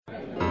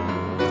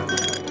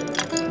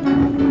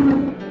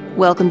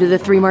Welcome to the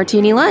Three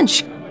Martini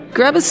Lunch.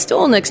 Grab a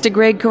stool next to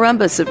Greg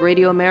Columbus of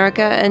Radio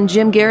America and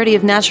Jim Garrity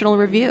of National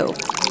Review.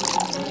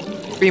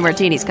 Three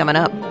Martinis coming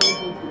up.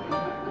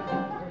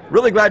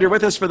 Really glad you're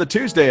with us for the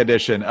Tuesday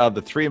edition of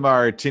the Three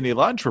Martini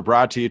Lunch. We're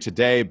brought to you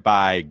today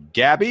by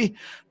Gabby,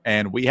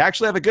 and we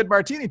actually have a good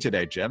martini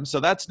today, Jim, so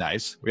that's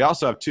nice. We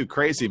also have two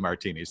crazy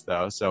martinis,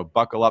 though, so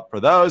buckle up for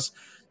those.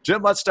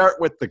 Jim, let's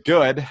start with the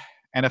good,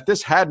 and if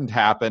this hadn't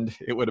happened,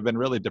 it would have been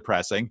really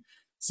depressing.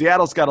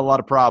 Seattle's got a lot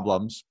of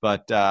problems,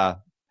 but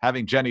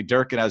having Jenny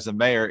Durkan as the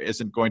mayor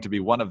isn't going to be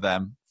one of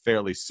them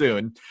fairly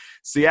soon.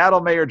 Seattle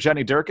Mayor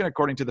Jenny Durkan,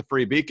 according to the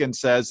Free Beacon,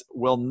 says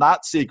will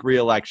not seek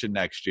re-election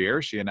next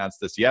year. She announced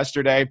this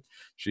yesterday.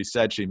 She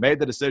said she made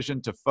the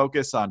decision to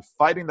focus on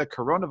fighting the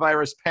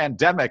coronavirus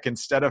pandemic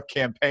instead of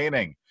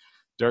campaigning.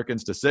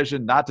 Durkan's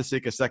decision not to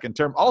seek a second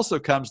term also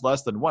comes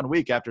less than 1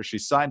 week after she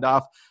signed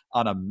off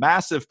on a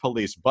massive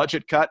police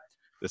budget cut.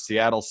 The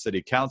Seattle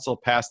City Council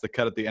passed the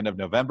cut at the end of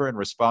November in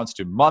response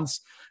to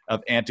months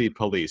of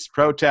anti-police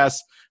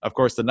protests. Of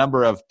course, the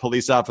number of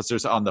police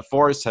officers on the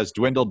force has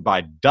dwindled by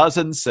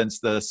dozens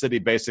since the city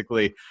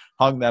basically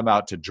hung them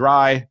out to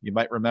dry. You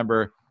might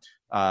remember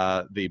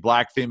the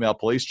black female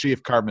police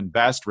chief, Carmen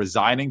Best,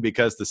 resigning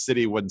because the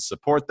city wouldn't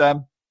support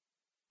them.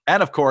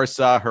 And of course,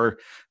 her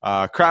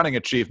crowning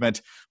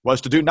achievement was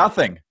to do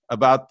nothing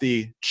about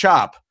the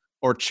CHOP,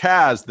 or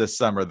CHAZ this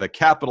summer, the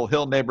Capitol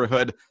Hill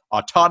Neighborhood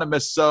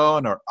Autonomous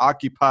Zone or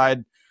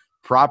Occupied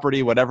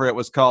Property, whatever it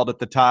was called at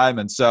the time.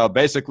 And so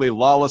basically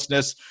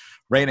lawlessness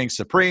reigning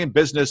supreme,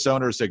 business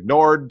owners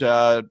ignored,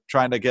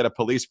 trying to get a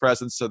police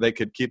presence so they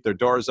could keep their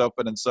doors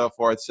open and so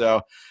forth.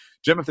 So,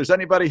 Jim, if there's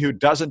anybody who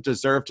doesn't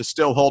deserve to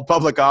still hold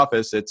public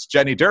office, it's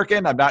Jenny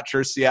Durkan. I'm not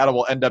sure Seattle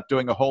will end up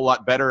doing a whole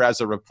lot better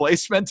as a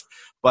replacement,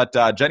 but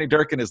Jenny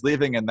Durkan is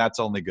leaving, and that's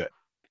only good.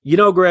 You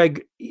know,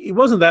 Greg, it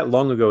wasn't that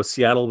long ago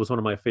Seattle was one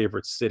of my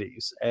favorite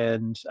cities.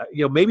 And,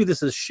 maybe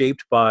this is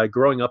shaped by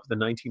growing up in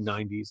the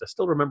 1990s. I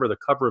still remember the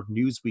cover of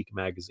Newsweek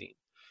magazine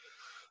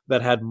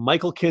that had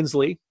Michael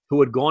Kinsley, who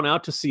had gone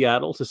out to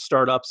Seattle to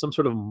start up some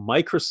sort of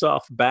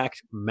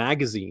Microsoft-backed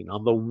magazine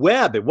on the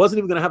web. It wasn't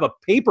even going to have a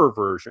paper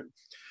version,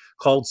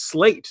 called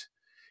Slate.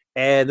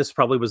 And this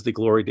probably was the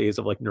glory days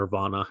of like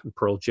Nirvana and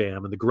Pearl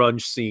Jam and the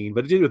grunge scene.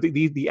 But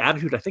the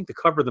attitude, I think the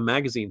cover of the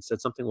magazine said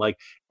something like,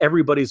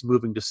 everybody's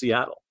moving to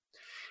Seattle.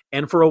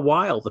 And for a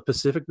while, the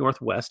Pacific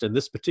Northwest and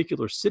this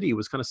particular city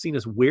was kind of seen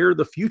as where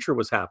the future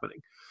was happening,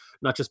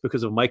 not just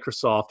because of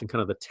Microsoft and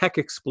kind of the tech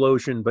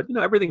explosion, but,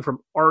 everything from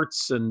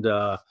arts and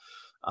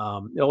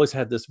it always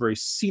had this very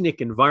scenic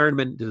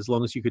environment as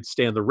long as you could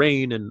stand the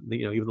rain. And,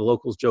 even the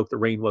locals joked the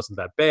rain wasn't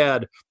that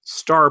bad.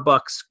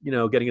 Starbucks,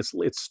 getting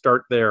its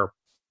start there.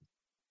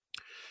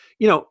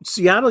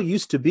 Seattle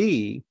used to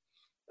be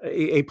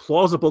a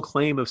plausible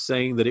claim of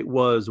saying that it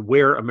was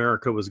where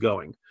America was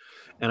going.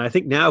 And I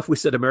think now if we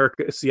said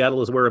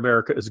Seattle is where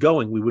America is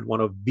going, we would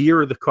want to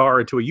veer the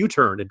car into a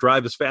U-turn and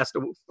drive as fast,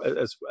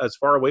 as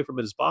far away from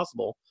it as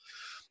possible.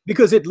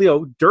 Because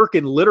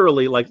Durkan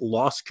literally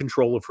lost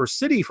control of her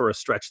city for a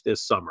stretch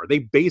this summer. They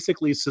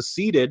basically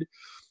seceded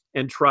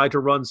and tried to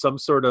run some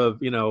sort of,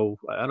 I don't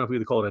know if we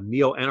would call it a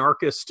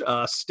neo-anarchist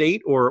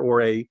state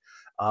or a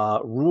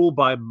rule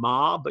by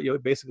mob, but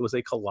it basically was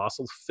a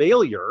colossal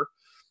failure.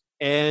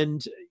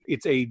 And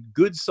it's a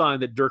good sign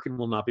that Durkan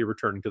will not be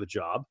returning to the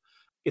job.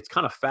 It's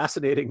kind of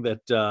fascinating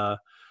that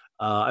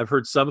I've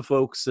heard some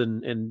folks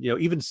and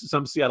even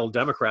some Seattle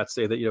Democrats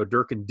say that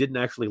Durkan didn't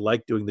actually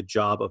like doing the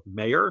job of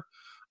mayor.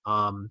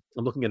 I'm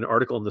looking at an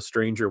article in The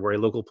Stranger where a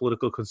local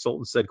political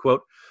consultant said,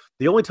 quote,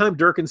 "The only time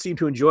Durkan seemed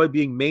to enjoy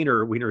being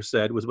mayor," Weiner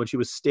said, "was when she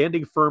was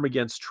standing firm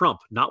against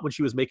Trump, not when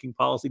she was making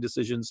policy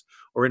decisions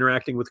or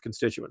interacting with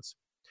constituents."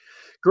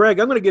 Greg,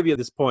 I'm going to give you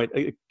this point,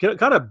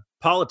 kind of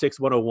politics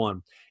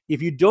 101.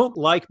 If you don't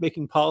like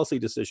making policy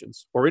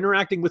decisions or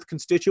interacting with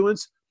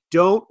constituents,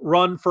 don't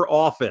run for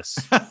office.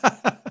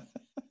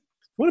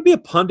 Want to be a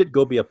pundit,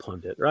 go be a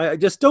pundit, right?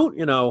 Just don't,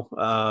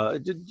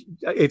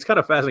 it's kind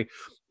of fascinating.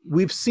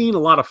 We've seen a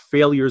lot of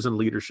failures in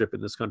leadership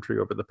in this country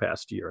over the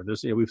past year.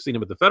 There's, we've seen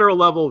them at the federal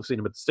level, we've seen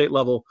them at the state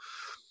level,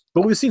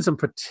 but we've seen some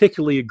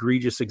particularly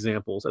egregious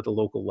examples at the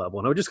local level.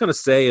 And I would just kind of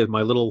say in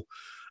my little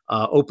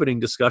opening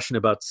discussion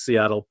about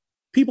Seattle,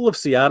 people of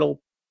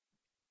Seattle,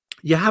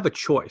 you have a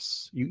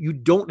choice. You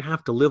don't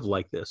have to live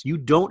like this. You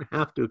don't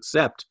have to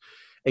accept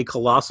a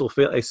colossal,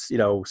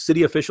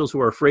 city officials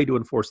who are afraid to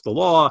enforce the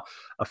law,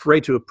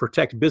 afraid to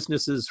protect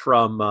businesses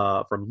from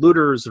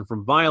looters and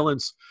from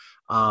violence,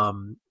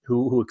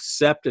 who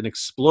accept an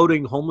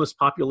exploding homeless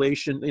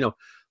population.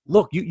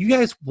 Look, you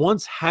guys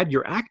once had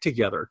your act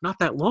together not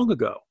that long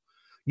ago.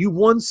 You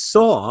once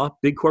saw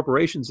big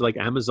corporations like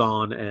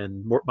Amazon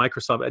and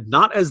Microsoft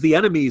not as the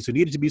enemies who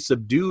needed to be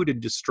subdued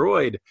and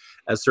destroyed,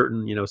 as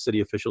certain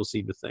city officials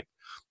seem to think,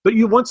 but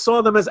you once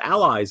saw them as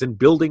allies in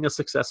building a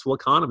successful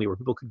economy where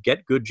people could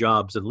get good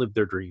jobs and live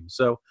their dreams.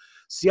 So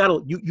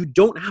Seattle, you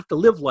don't have to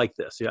live like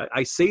this.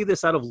 I say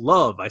this out of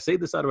love. I say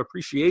this out of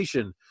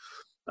appreciation.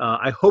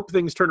 I hope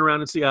things turn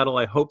around in Seattle.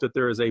 I hope that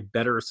there is a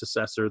better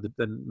successor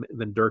than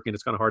Durkan.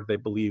 It's kind of hard to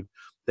believe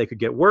they could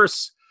get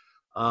worse.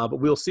 But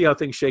we'll see how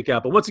things shake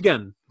out. But once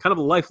again, kind of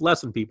a life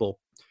lesson, people.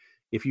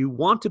 If you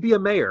want to be a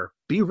mayor,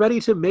 be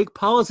ready to make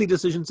policy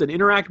decisions and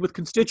interact with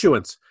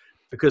constituents,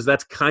 because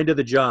that's kind of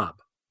the job.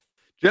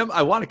 Jim,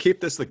 I want to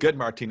keep this the good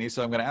martini,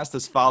 so I'm going to ask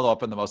this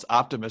follow-up in the most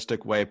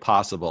optimistic way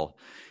possible.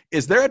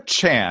 Is there a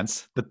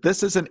chance that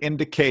this is an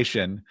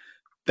indication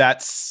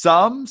that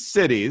some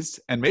cities,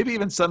 and maybe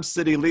even some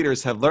city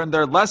leaders, have learned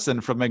their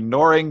lesson from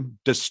ignoring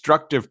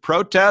destructive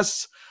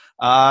protests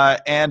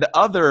and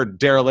other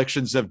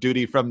derelictions of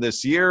duty from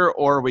this year,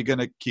 or are we going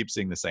to keep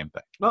seeing the same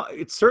thing? Well,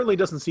 it certainly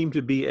doesn't seem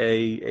to be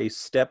a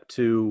step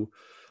to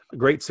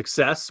great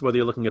success, whether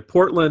you're looking at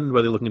Portland,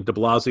 whether you're looking at de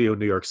Blasio in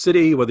New York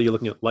City, whether you're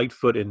looking at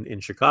Lightfoot in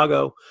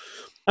Chicago.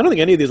 I don't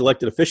think any of these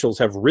elected officials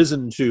have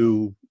risen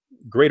to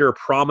greater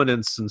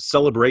prominence and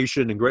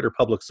celebration and greater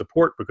public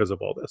support because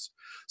of all this.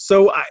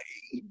 So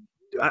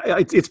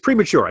it's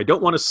premature. I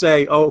don't want to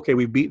say, oh, okay,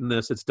 we've beaten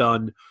this, it's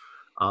done.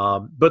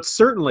 But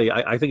certainly,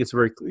 I think it's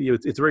very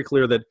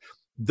clear that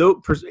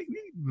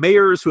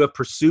mayors who have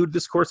pursued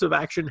this course of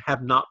action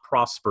have not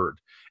prospered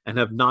and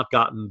have not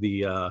gotten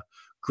the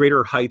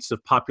greater heights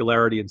of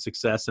popularity and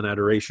success and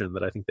adoration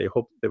that I think they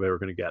hoped they were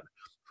going to get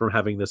from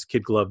having this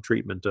kid glove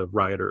treatment of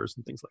rioters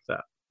and things like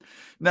that.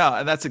 No,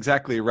 and that's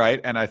exactly right.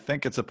 And I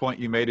think it's a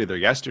point you made either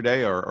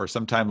yesterday or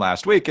sometime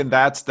last week, and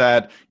that's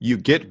that you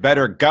get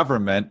better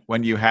government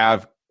when you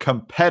have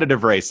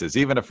competitive races.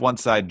 Even if one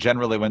side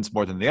generally wins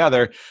more than the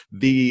other,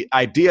 the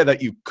idea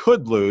that you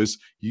could lose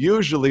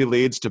usually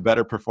leads to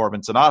better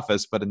performance in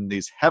office. But in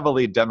these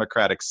heavily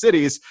Democratic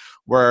cities,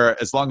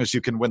 where as long as you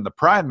can win the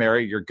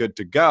primary, you're good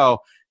to go,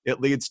 it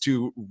leads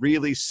to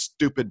really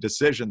stupid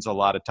decisions a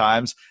lot of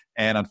times.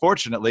 And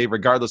unfortunately,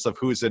 regardless of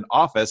who's in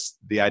office,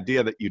 the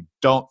idea that you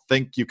don't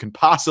think you can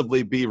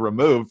possibly be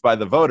removed by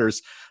the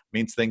voters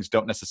means things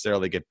don't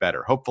necessarily get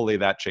better. Hopefully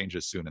that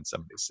changes soon in some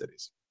of these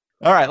cities.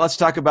 All right, let's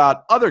talk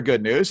about other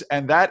good news,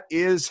 and that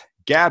is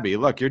Gabby.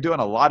 Look, you're doing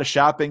a lot of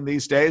shopping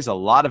these days, a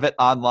lot of it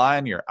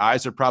online. Your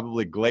eyes are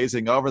probably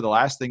glazing over. The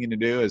last thing you need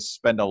to do is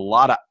spend a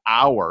lot of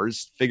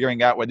hours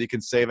figuring out whether you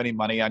can save any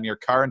money on your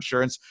car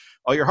insurance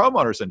or your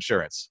homeowner's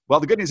insurance.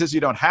 Well, the good news is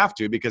you don't have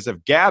to because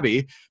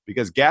Gabby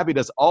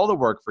does all the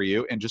work for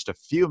you in just a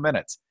few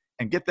minutes.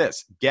 And get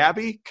this,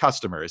 Gabby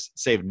customers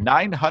save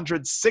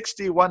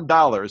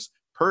 $961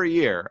 per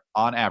year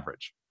on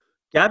average.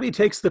 Gabby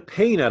takes the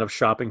pain out of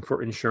shopping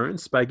for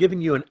insurance by giving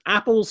you an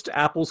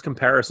apples-to-apples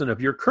comparison of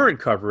your current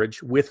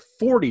coverage with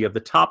 40 of the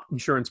top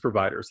insurance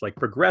providers like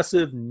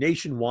Progressive,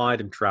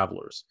 Nationwide, and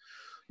Travelers.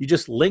 You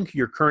just link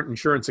your current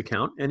insurance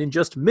account, and in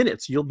just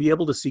minutes, you'll be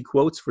able to see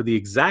quotes for the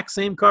exact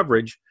same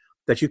coverage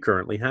that you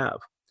currently have.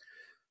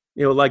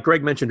 You know, like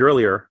Greg mentioned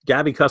earlier,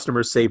 Gabby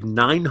customers save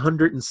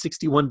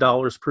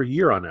 $961 per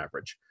year on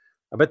average.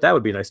 I bet that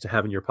would be nice to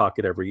have in your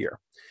pocket every year.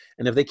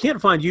 And if they can't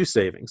find you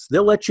savings,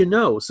 they'll let you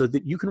know so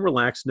that you can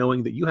relax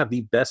knowing that you have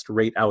the best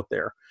rate out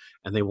there.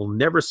 And they will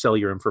never sell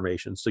your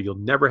information, so you'll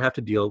never have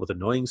to deal with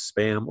annoying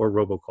spam or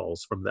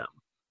robocalls from them.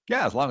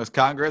 Yeah, as long as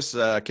Congress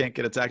can't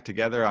get its act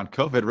together on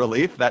COVID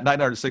relief, that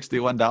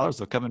 $961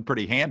 will come in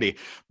pretty handy.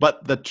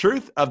 But the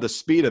truth of the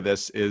speed of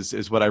this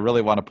is what I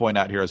really want to point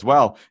out here as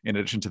well. In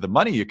addition to the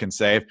money you can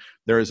save,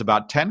 there is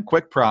about 10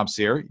 quick prompts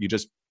here. You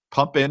just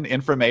pump in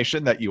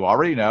information that you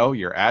already know,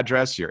 your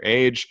address, your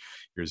age,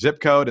 your zip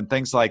code, and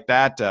things like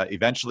that.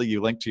 Eventually,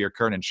 you link to your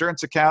current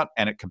insurance account,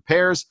 and it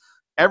compares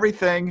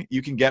everything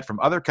you can get from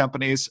other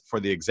companies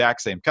for the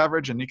exact same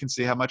coverage, and you can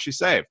see how much you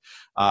save.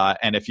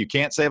 And if you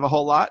can't save a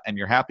whole lot and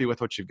you're happy with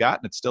what you've got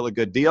and it's still a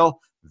good deal,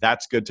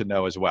 that's good to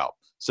know as well.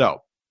 So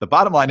the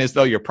bottom line is,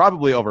 though, you're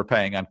probably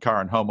overpaying on car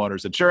and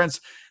homeowners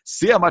insurance.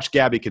 See how much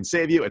Gabby can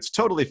save you. It's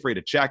totally free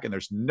to check, and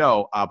there's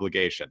no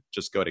obligation.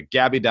 Just go to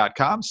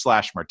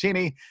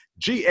Gabby.com/martini,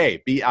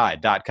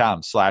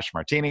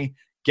 Gabi.com/martini,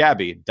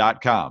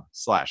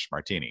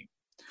 Gabby.com/martini.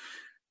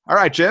 All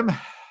right, Jim,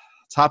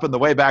 let's hop in the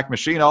Wayback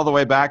Machine all the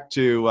way back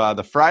to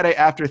the Friday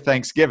after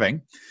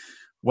Thanksgiving,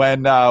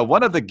 when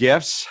one of the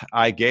gifts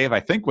I gave, I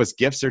think, was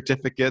gift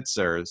certificates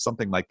or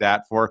something like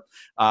that for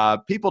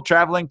people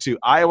traveling to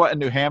Iowa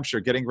and New Hampshire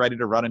getting ready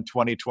to run in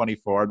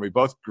 2024. And we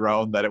both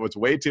groaned that it was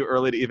way too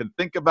early to even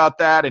think about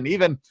that. And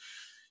even,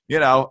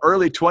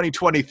 early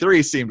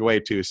 2023 seemed way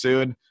too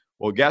soon.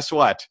 Well, guess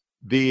what?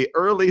 The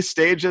early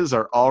stages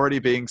are already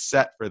being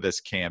set for this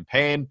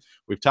campaign.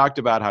 We've talked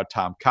about how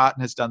Tom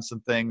Cotton has done some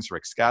things.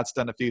 Rick Scott's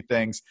done a few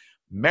things.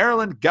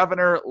 Maryland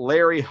Governor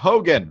Larry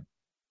Hogan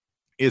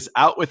is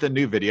out with a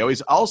new video.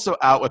 He's also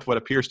out with what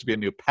appears to be a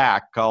new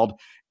PAC called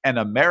An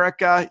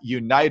America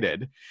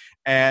United.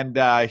 And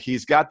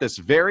he's got this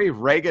very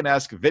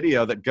Reagan-esque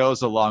video that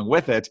goes along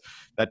with it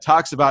that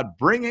talks about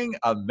bringing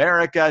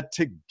America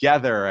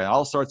together and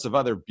all sorts of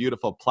other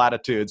beautiful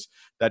platitudes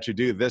that you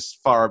do this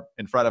far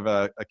in front of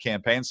a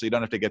campaign so you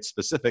don't have to get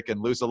specific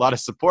and lose a lot of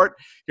support.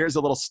 Here's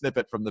a little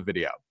snippet from the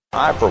video.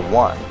 I, for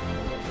one,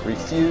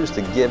 refuse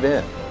to give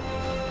in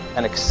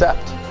and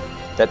accept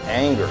that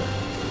anger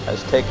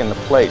has taken the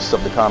place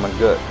of the common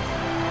good.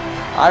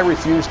 I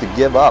refuse to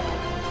give up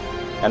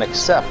and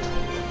accept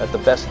that the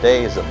best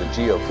days of the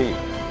GOP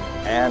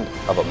and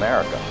of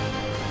America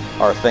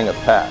are a thing of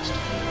the past.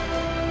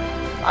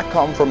 I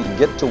come from the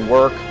get to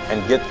work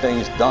and get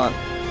things done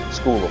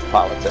school of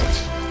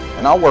politics,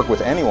 and I'll work with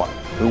anyone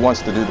who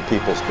wants to do the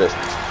people's business.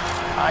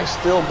 I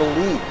still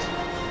believe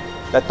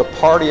that the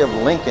party of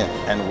Lincoln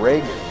and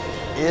Reagan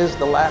is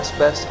the last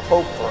best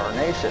hope for our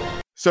nation.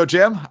 So,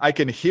 Jim, I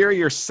can hear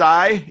your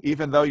sigh,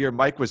 even though your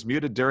mic was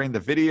muted during the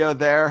video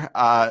there.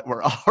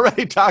 We're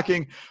already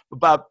talking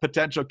about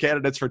potential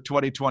candidates for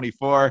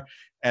 2024,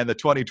 and the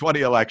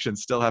 2020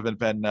 elections still haven't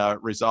been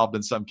resolved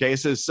in some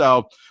cases.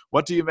 So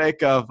what do you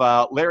make of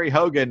Larry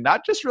Hogan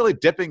not just really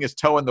dipping his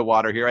toe in the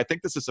water here? I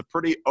think this is a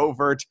pretty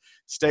overt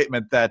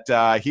statement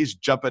that he's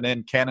jumping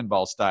in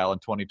cannonball style in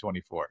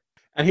 2024.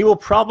 And he will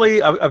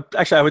probably,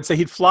 actually, I would say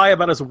he'd fly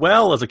about as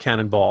well as a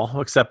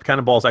cannonball, except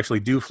cannonballs actually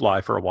do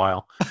fly for a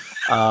while.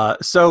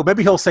 So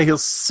maybe he'll say he'll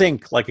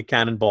sink like a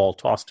cannonball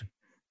tossed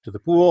to the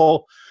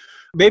pool.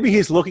 Maybe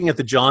he's looking at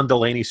the John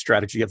Delaney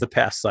strategy of the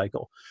past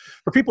cycle.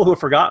 For people who have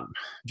forgotten,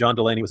 John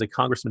Delaney was a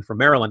congressman from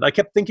Maryland. I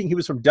kept thinking he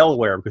was from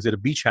Delaware because he had a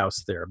beach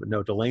house there. But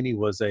no, Delaney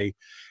was a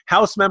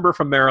House member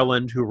from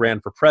Maryland who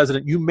ran for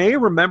president. You may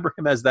remember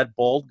him as that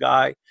bald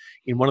guy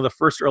in one of the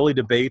first early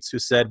debates who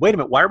said, wait a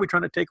minute, why are we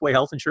trying to take away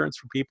health insurance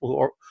from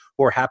people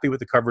who are happy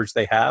with the coverage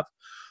they have?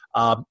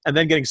 And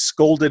then getting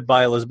scolded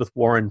by Elizabeth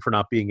Warren for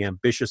not being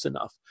ambitious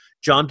enough.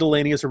 John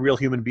Delaney is a real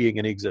human being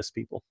and he exists,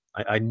 people.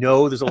 I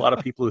know there's a lot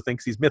of people who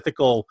think he's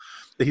mythical,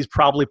 that he's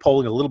probably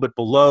polling a little bit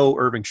below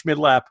Irving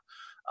Schmidlap.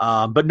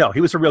 But no, he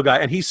was a real guy.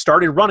 And he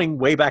started running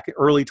way back in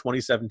early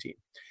 2017.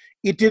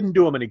 It didn't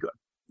do him any good.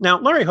 Now,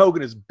 Larry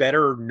Hogan is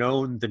better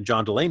known than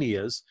John Delaney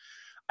is.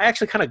 I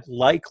actually kind of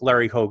like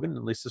Larry Hogan,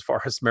 at least as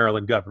far as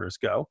Maryland governors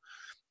go.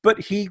 But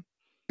he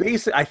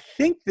basically, I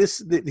think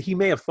he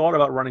may have thought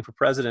about running for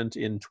president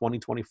in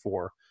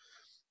 2024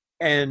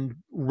 and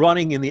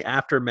running in the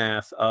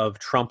aftermath of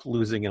Trump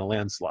losing in a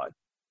landslide.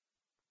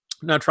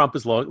 Now, Trump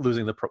is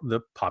losing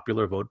the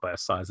popular vote by a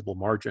sizable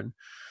margin.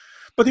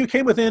 But he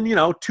came within,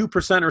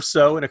 2% or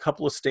so in a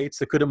couple of states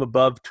that put him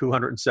above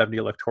 270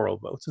 electoral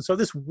votes. And so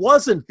this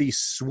wasn't the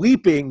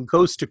sweeping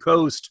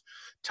coast-to-coast,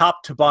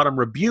 top-to-bottom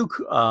rebuke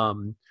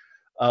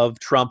of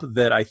Trump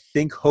that I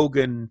think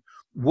Hogan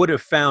would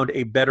have found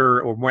a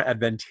better or more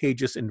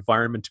advantageous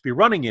environment to be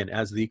running in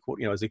as the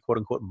as a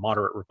quote-unquote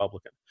moderate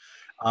Republican.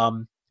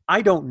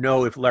 I don't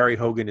know if Larry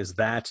Hogan is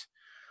that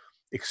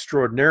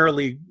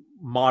extraordinarily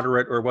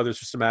moderate or whether it's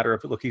just a matter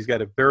of, look, he's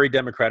got a very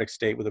Democratic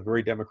state with a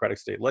very Democratic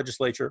state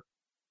legislature.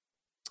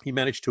 He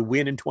managed to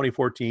win in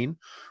 2014,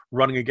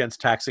 running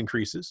against tax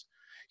increases.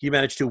 He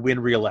managed to win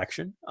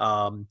re-election.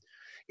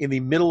 In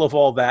the middle of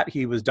all that,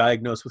 he was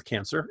diagnosed with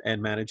cancer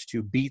and managed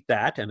to beat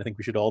that. And I think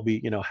we should all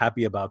be,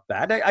 happy about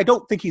that. I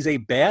don't think he's a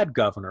bad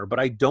governor, but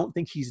I don't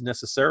think he's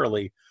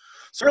certainly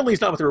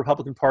he's not what the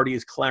Republican Party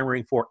is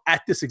clamoring for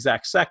at this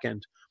exact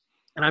second.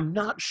 And I'm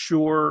not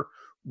sure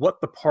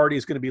what the party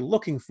is going to be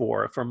looking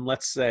for from,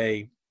 let's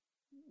say,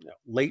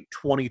 late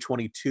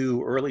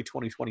 2022, early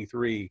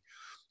 2023,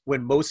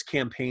 when most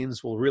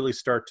campaigns will really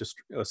start to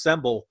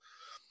assemble.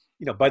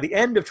 By the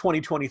end of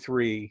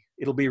 2023,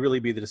 it'll really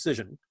be the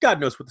decision.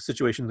 God knows what the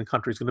situation in the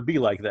country is going to be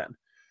like then.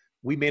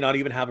 We may not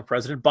even have a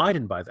President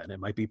Biden by then. It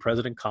might be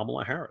President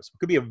Kamala Harris. It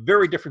could be a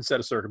very different set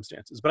of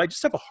circumstances. But I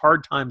just have a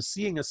hard time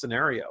seeing a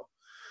scenario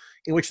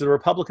in which the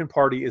Republican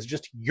Party is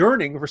just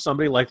yearning for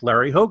somebody like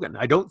Larry Hogan.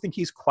 I don't think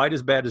he's quite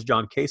as bad as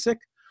John Kasich.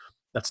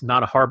 That's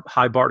not a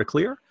high bar to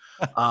clear.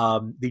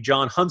 The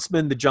John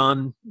Huntsman, the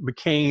John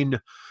McCain,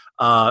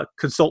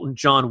 consultant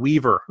John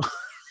Weaver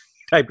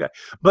type guy.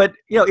 But,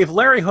 if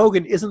Larry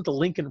Hogan isn't the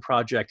Lincoln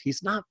Project,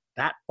 he's not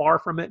that far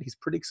from it. He's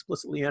pretty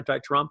explicitly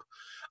anti-Trump.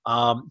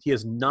 He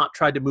has not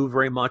tried to move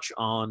very much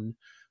on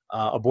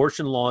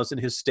abortion laws in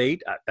his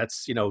state.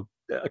 That's,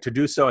 to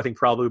do so, I think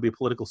probably would be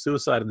political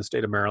suicide in the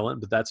state of Maryland,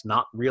 but that's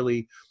not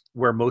really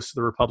where most of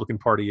the Republican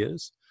Party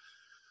is.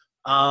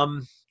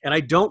 And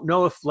I don't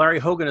know if Larry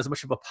Hogan has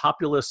much of a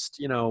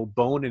populist,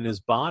 bone in his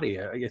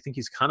body. I think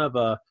he's kind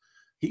of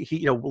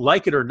he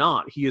like it or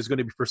not, he is going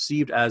to be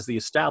perceived as the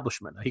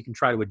establishment. He can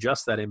try to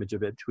adjust that image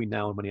of it between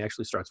now and when he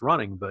actually starts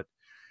running, but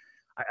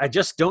I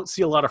just don't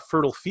see a lot of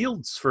fertile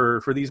fields for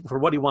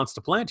what he wants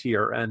to plant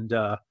here. And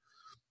the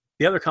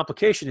other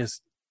complication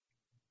is,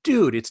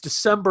 dude, it's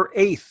December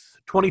 8th,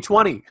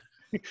 2020.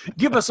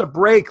 Give us a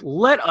break.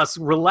 Let us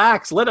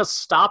relax. Let us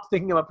stop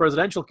thinking about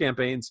presidential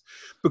campaigns,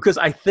 because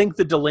I think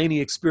the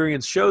Delaney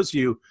experience shows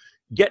you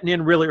getting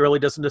in really early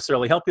doesn't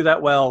necessarily help you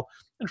that well.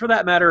 And for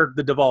that matter,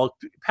 the Deval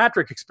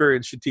Patrick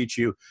experience should teach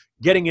you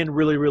getting in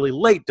really, really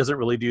late doesn't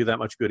really do that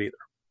much good either.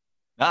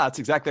 That's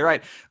exactly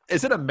right.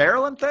 Is it a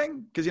Maryland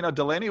thing? Because,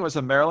 Delaney was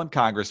a Maryland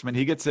congressman.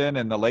 He gets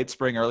in the late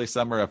spring, early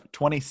summer of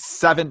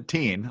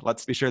 2017.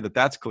 Let's be sure that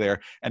that's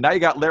clear. And now you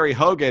got Larry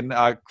Hogan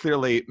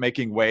clearly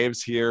making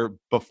waves here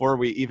before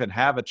we even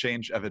have a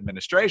change of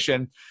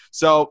administration.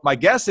 So my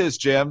guess is,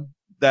 Jim,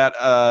 that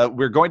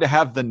we're going to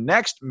have the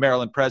next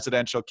Maryland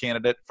presidential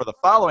candidate for the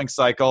following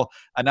cycle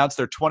announce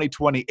their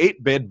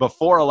 2028 bid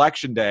before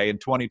Election Day in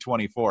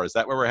 2024. Is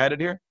that where we're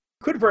headed here?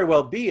 Could very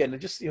well be. And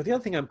just, the other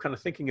thing I'm kind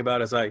of thinking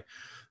about as I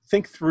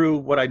think through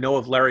what I know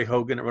of Larry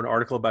Hogan, I wrote an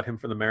article about him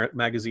for the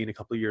magazine a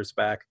couple of years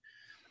back.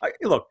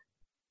 Look,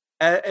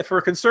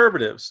 For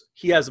conservatives,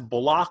 he has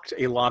blocked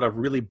a lot of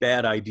really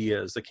bad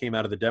ideas that came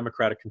out of the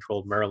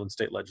Democratic-controlled Maryland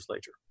state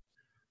legislature.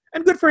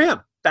 And good for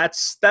him.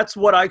 That's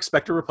what I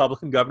expect a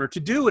Republican governor to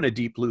do in a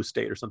deep blue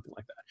state or something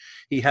like that.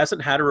 He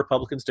hasn't had a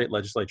Republican state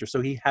legislature,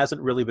 so he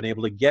hasn't really been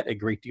able to get a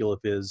great deal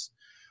of his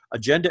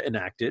agenda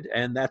enacted,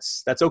 and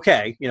that's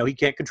okay. He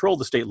can't control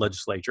the state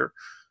legislature.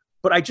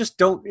 But I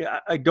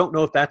don't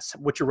know if that's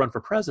what you run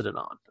for president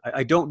on.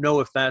 I don't know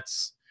if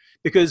that's,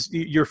 because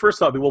your first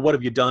thought would be, well, what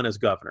have you done as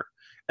governor?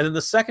 And then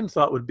the second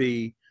thought would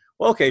be,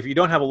 well, okay, if you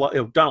don't have a lot,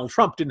 Donald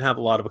Trump didn't have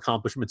a lot of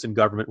accomplishments in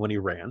government when he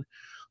ran,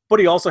 but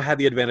he also had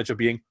the advantage of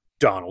being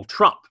Donald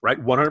Trump,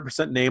 right?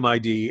 100% name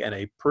ID and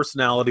a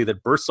personality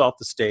that bursts off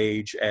the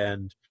stage,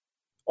 and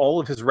all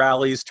of his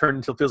rallies turn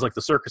until it feels like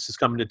the circus is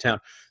coming to town.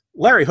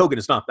 Larry Hogan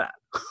is not that.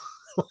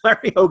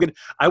 Larry Hogan,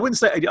 I'm not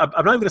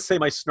even going to say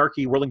my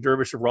snarky whirling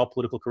dervish of raw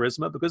political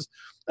charisma, because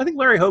I think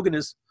Larry Hogan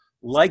is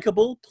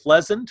likable,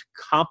 pleasant,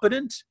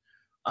 competent,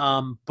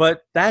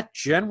 but that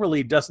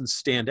generally doesn't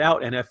stand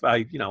out. And if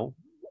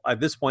at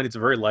this point, it's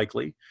very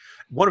likely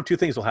one of two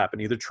things will happen.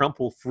 Either Trump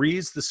will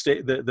freeze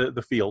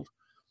the field,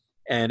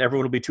 and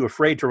everyone will be too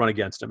afraid to run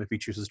against him if he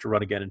chooses to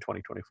run again in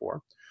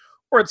 2024.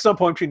 Or at some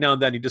point between now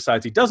and then, he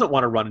decides he doesn't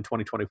want to run in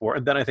 2024.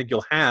 And then I think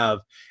you'll have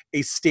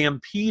a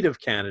stampede of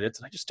candidates.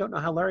 And I just don't know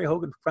how Larry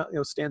Hogan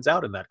stands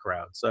out in that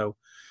crowd. So,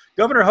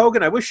 Governor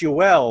Hogan, I wish you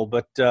well,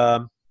 but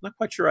I'm not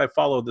quite sure I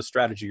followed the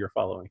strategy you're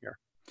following here.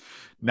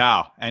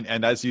 No,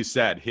 and as you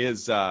said,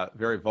 his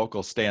very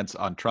vocal stance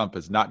on Trump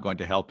is not going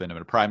to help him in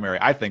a primary,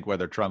 I think,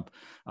 whether Trump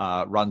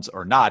runs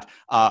or not.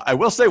 I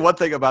will say one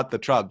thing about the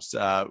Trumps,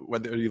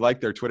 whether you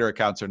like their Twitter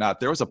accounts or not.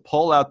 There was a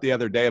poll out the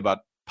other day about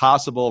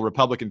possible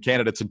Republican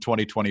candidates in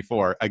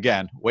 2024.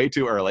 Again, way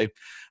too early.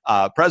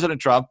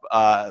 President Trump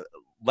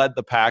led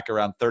the pack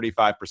around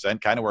 35%,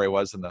 kind of where he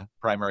was in the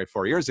primary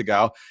 4 years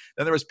ago.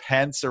 Then there was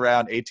Pence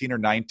around 18 or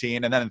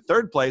 19. And then in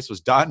third place was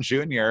Don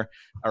Jr.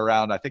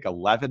 around, I think,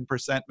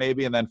 11%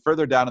 maybe. And then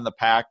further down in the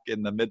pack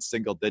in the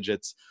mid-single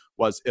digits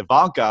was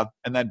Ivanka.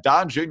 And then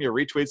Don Jr.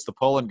 retweets the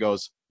poll and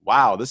goes,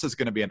 wow, this is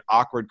going to be an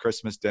awkward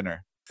Christmas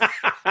dinner.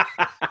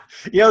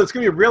 It's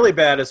going to be really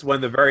bad is when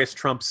the various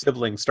Trump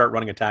siblings start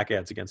running attack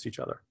ads against each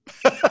other.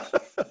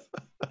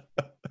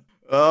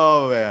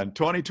 Oh, man.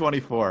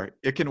 2024.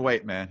 It can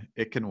wait, man.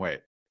 It can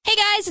wait. Hey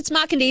guys, it's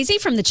Mock and Daisy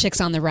from the Chicks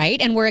on the Right,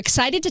 and we're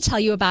excited to tell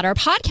you about our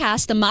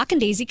podcast, the Mock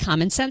and Daisy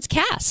Common Sense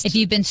Cast. If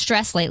you've been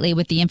stressed lately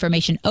with the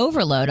information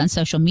overload on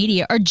social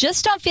media or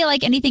just don't feel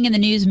like anything in the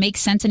news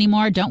makes sense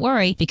anymore, don't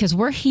worry, because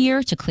we're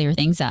here to clear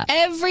things up.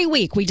 Every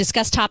week, we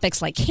discuss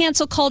topics like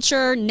cancel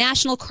culture,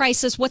 national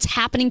crisis, what's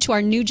happening to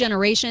our new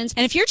generations,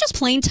 and if you're just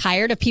plain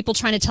tired of people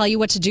trying to tell you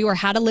what to do or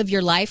how to live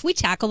your life, we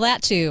tackle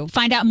that too.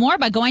 Find out more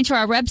by going to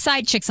our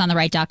website,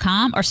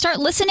 chicksontheright.com, or start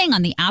listening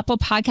on the Apple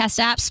Podcast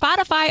app,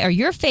 Spotify, or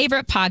your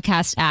favorite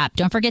podcast app.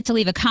 Don't forget to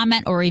leave a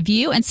comment or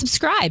review and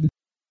subscribe.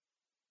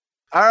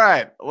 All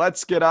right,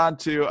 let's get on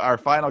to our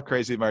final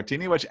Crazy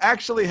Martini, which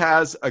actually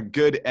has a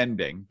good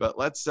ending, but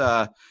let's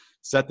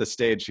set the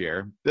stage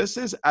here. This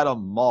is at a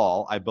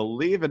mall, I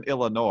believe in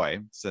Illinois,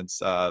 since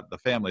the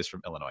family's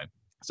from Illinois.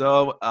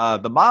 So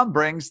the mom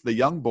brings the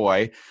young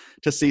boy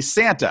to see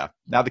Santa.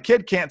 Now, the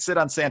kid can't sit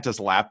on Santa's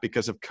lap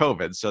because of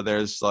COVID, so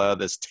there's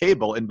this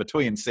table in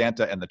between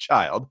Santa and the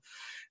child.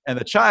 And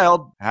the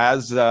child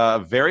has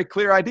a very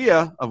clear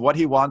idea of what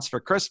he wants for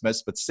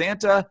Christmas, but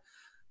Santa,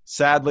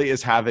 sadly,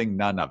 is having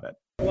none of it.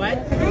 What?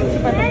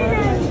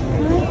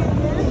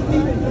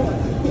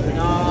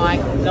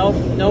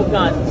 No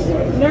guns.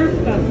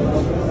 Nerf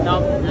gun.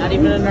 No, not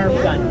even a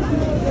Nerf gun.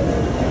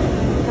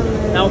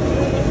 No,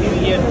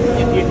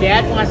 if your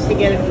dad wants to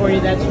get it for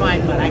you, that's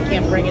fine, but I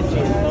can't bring it to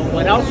you. But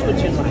what else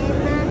would you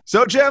like?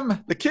 So,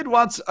 Jim, the kid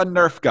wants a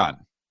Nerf gun.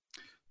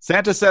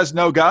 Santa says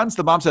no guns.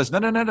 The mom says, no,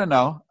 a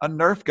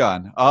Nerf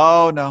gun.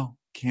 Oh, no,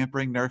 can't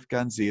bring Nerf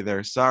guns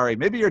either. Sorry.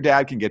 Maybe your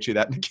dad can get you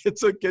that. And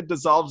the kid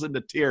dissolves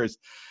into tears.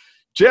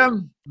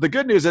 Jim, the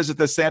good news is that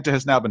this Santa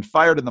has now been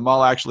fired and the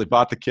mall actually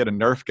bought the kid a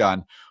Nerf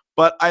gun.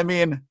 But, I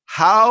mean,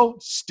 how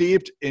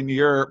steeped in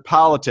your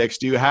politics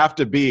do you have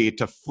to be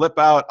to flip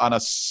out on a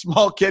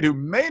small kid who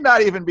may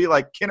not even be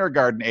like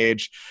kindergarten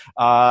age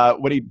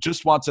when he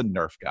just wants a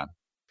Nerf gun?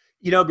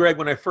 You know, Greg,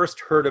 when I first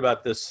heard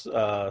about this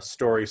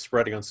story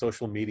spreading on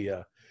social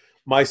media,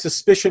 my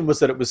suspicion was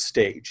that it was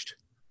staged.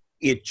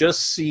 It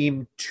just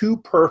seemed too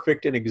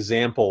perfect an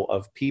example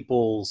of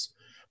people's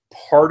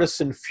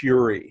partisan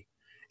fury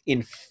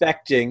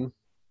infecting,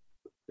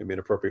 maybe an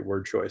appropriate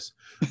word choice,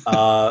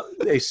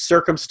 a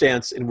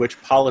circumstance in which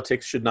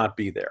politics should not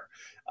be there.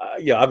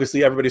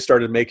 Obviously everybody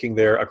started making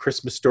their A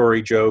Christmas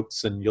Story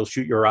jokes and you'll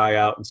shoot your eye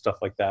out and stuff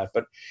like that.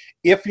 But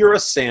if you're a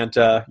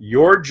Santa,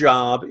 your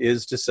job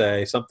is to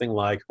say something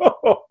like,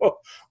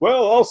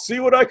 well, I'll see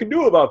what I can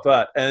do about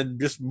that, and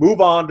just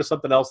move on to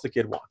something else the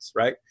kid wants,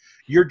 right?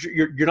 You're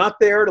not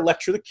there to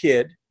lecture the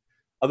kid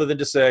other than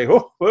to say,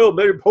 oh, well,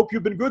 maybe hope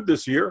you've been good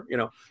this year.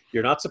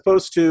 You're not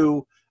supposed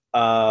to,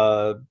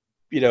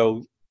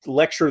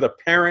 lecture the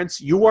parents.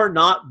 You are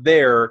not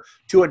there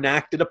to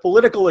enact a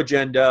political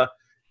agenda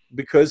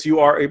because you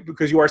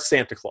are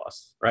Santa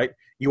Claus, right?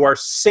 You are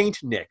Saint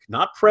Nick,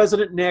 not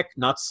President Nick,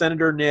 not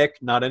Senator Nick,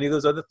 not any of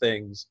those other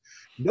things.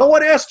 No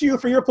one asked you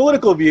for your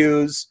political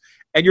views,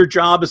 and your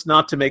job is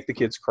not to make the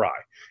kids cry.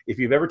 If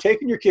you've ever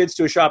taken your kids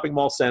to a shopping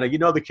mall Santa, you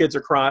know the kids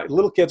are crying.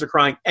 Little kids are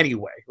crying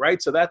anyway,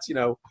 right? So that's,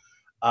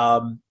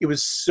 it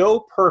was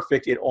so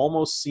perfect. It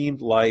almost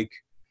seemed like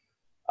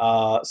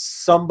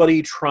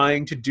somebody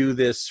trying to do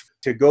this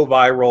to go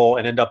viral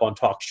and end up on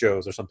talk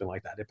shows or something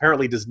like that.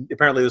 Apparently this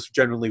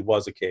genuinely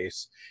was a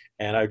case.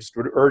 And I just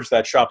would urge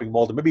that shopping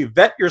mall to maybe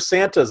vet your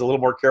Santas a little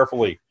more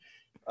carefully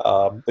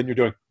than you're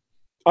doing.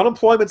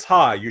 Unemployment's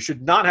high. You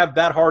should not have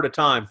that hard a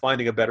time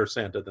finding a better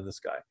Santa than this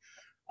guy.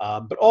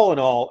 But all in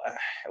all,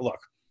 look,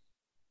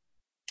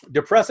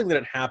 depressing that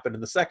it happened.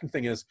 And the second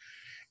thing is,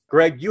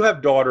 Greg, you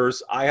have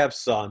daughters. I have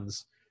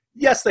sons.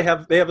 Yes, they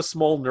have a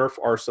small Nerf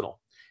arsenal.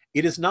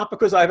 It is not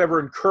because I've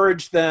ever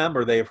encouraged them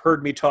or they have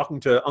heard me talking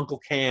to Uncle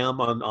Cam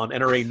on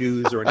NRA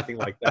News or anything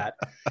like that.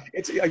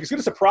 It's going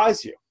to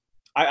surprise you.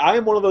 I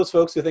am one of those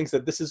folks who thinks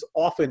that this is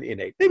often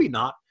innate. Maybe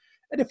not.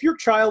 And if your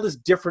child is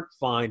different,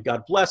 fine.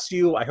 God bless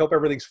you. I hope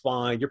everything's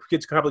fine. Your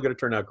kid's probably going to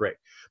turn out great.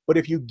 But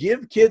if you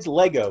give kids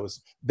Legos,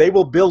 they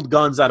will build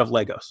guns out of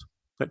Legos.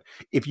 But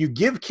if you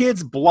give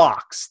kids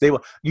blocks, they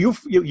will. You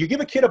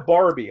give a kid a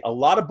Barbie. A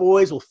lot of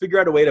boys will figure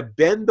out a way to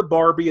bend the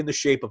Barbie in the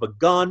shape of a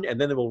gun, and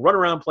then they will run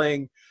around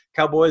playing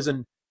cowboys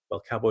and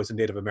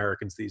Native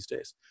Americans these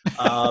days,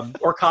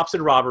 or cops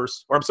and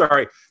robbers, or I'm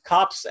sorry,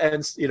 cops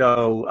and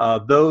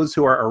those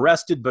who are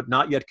arrested but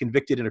not yet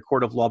convicted in a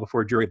court of law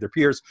before a jury of their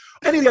peers.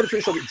 Any of the other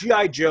traditional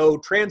G.I. Joe,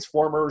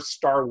 Transformers,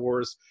 Star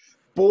Wars.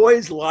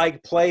 Boys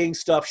like playing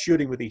stuff,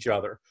 shooting with each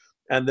other.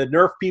 And the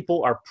Nerf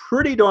people are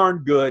pretty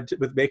darn good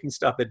with making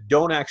stuff that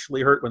don't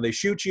actually hurt when they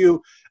shoot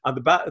you.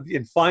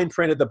 In fine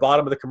print at the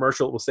bottom of the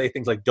commercial, it will say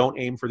things like, don't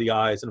aim for the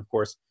eyes. And of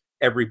course,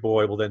 every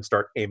boy will then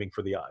start aiming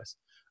for the eyes.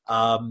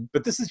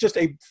 But this is just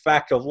a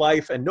fact of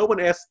life. And no one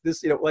asks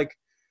this,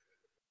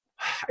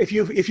 if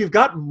you've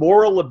got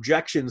moral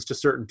objections to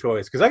certain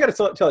toys, because I got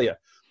to tell you,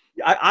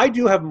 I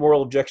do have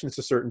moral objections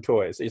to certain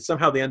toys. It's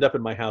somehow they end up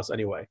in my house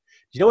anyway. Do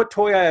you know what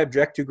toy I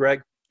object to,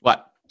 Greg?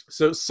 What?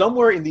 So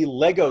somewhere in the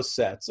Lego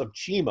sets of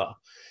Chima,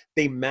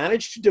 they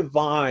managed to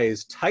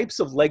devise types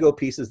of Lego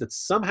pieces that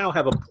somehow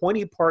have a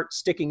pointy part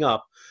sticking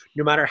up,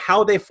 no matter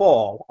how they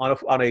fall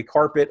on a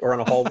carpet or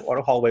on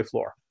a hallway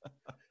floor.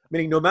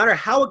 Meaning, no matter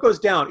how it goes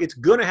down, it's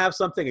going to have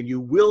something, and you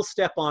will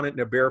step on it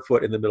in a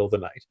barefoot in the middle of the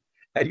night,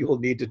 and you will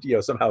need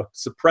to somehow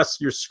suppress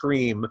your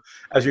scream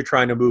as you're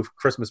trying to move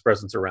Christmas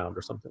presents around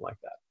or something like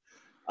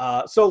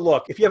that. So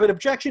look, if you have an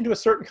objection to a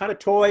certain kind of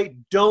toy,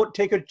 don't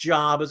take a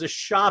job as a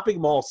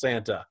shopping mall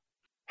Santa.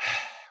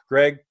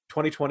 Greg,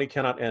 2020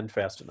 cannot end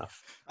fast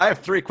enough. I have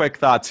three quick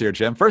thoughts here,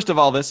 Jim. First of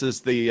all, this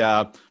is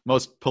the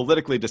most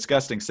politically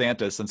disgusting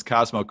Santa since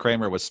Cosmo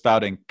Kramer was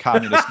spouting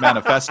Communist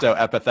Manifesto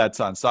epithets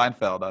on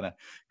Seinfeld on a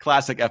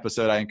classic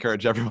episode I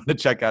encourage everyone to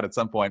check out at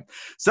some point.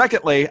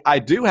 Secondly, I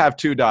do have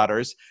two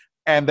daughters,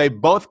 and they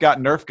both got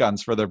Nerf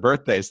guns for their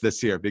birthdays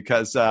this year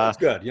because... That's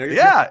good.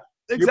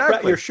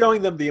 Exactly. You're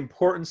showing them the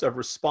importance of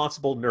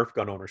responsible Nerf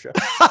gun ownership.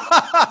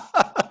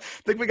 I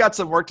think we got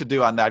some work to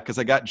do on that because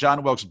I got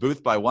John Wilkes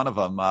Booth by one of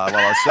them while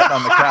I was sitting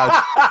on the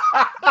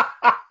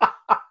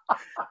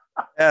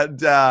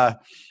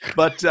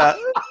couch.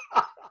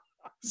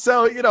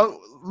 So,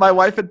 my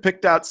wife had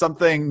picked out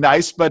something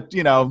nice, but,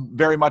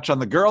 very much on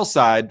the girl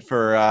side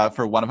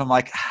for one of them.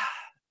 Like,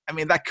 I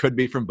mean, that could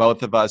be from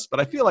both of us,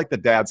 but I feel like the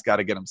dad's got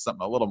to get him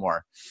something a little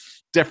more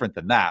different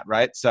than that,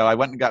 right? So I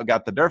went and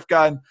got the Nerf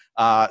gun.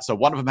 So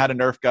one of them had a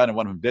Nerf gun and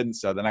one of them didn't.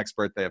 So the next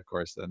birthday, of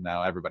course, then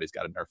now everybody's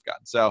got a Nerf gun.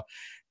 So,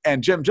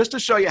 and Jim, just to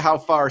show you how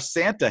far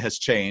Santa has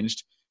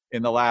changed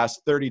in the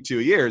last 32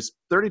 years,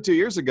 32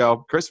 years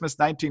ago, Christmas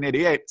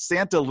 1988,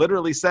 Santa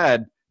literally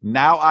said,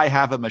 "Now I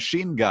have a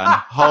machine gun.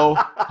 Ho,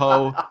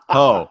 ho,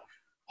 ho."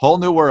 Whole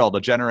new world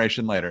a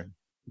generation later.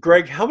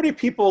 Greg, how many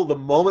people, the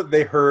moment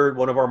they heard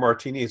one of our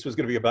martinis was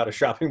going to be about a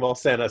shopping mall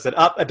Santa, said,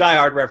 a Die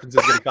Hard reference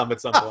is going to come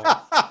at some point.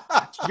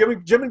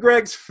 Jim and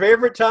Greg's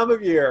favorite time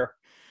of year.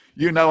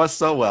 You know us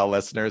so well,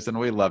 listeners, and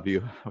we love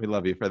you. We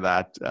love you for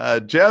that.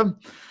 Jim,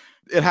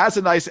 it has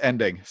a nice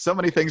ending. So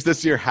many things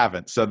this year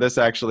haven't. So this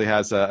actually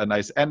has a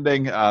nice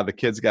ending. The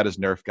kid's got his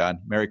Nerf gun.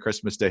 Merry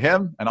Christmas to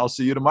him, and I'll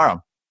see you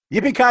tomorrow.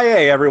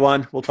 Yippee-ki-yay,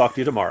 everyone. We'll talk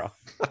to you tomorrow.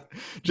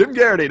 Jim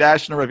Garrity,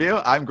 National Review.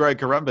 I'm Greg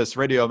Corombos,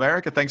 Radio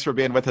America. Thanks for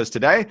being with us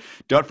today.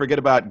 Don't forget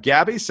about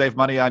Gabby. Save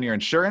money on your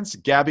insurance.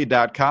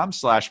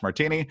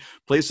 Gabby.com/martini.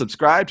 Please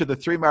subscribe to the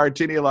 3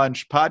 Martini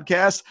Lunch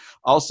podcast.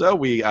 Also,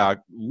 we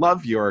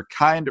love your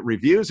kind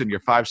reviews and your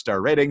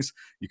 5-star ratings.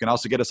 You can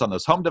also get us on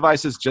those home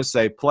devices. Just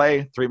say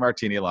play 3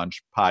 Martini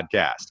Lunch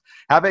podcast.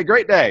 Have a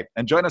great day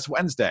and join us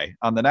Wednesday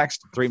on the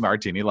next 3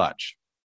 Martini Lunch.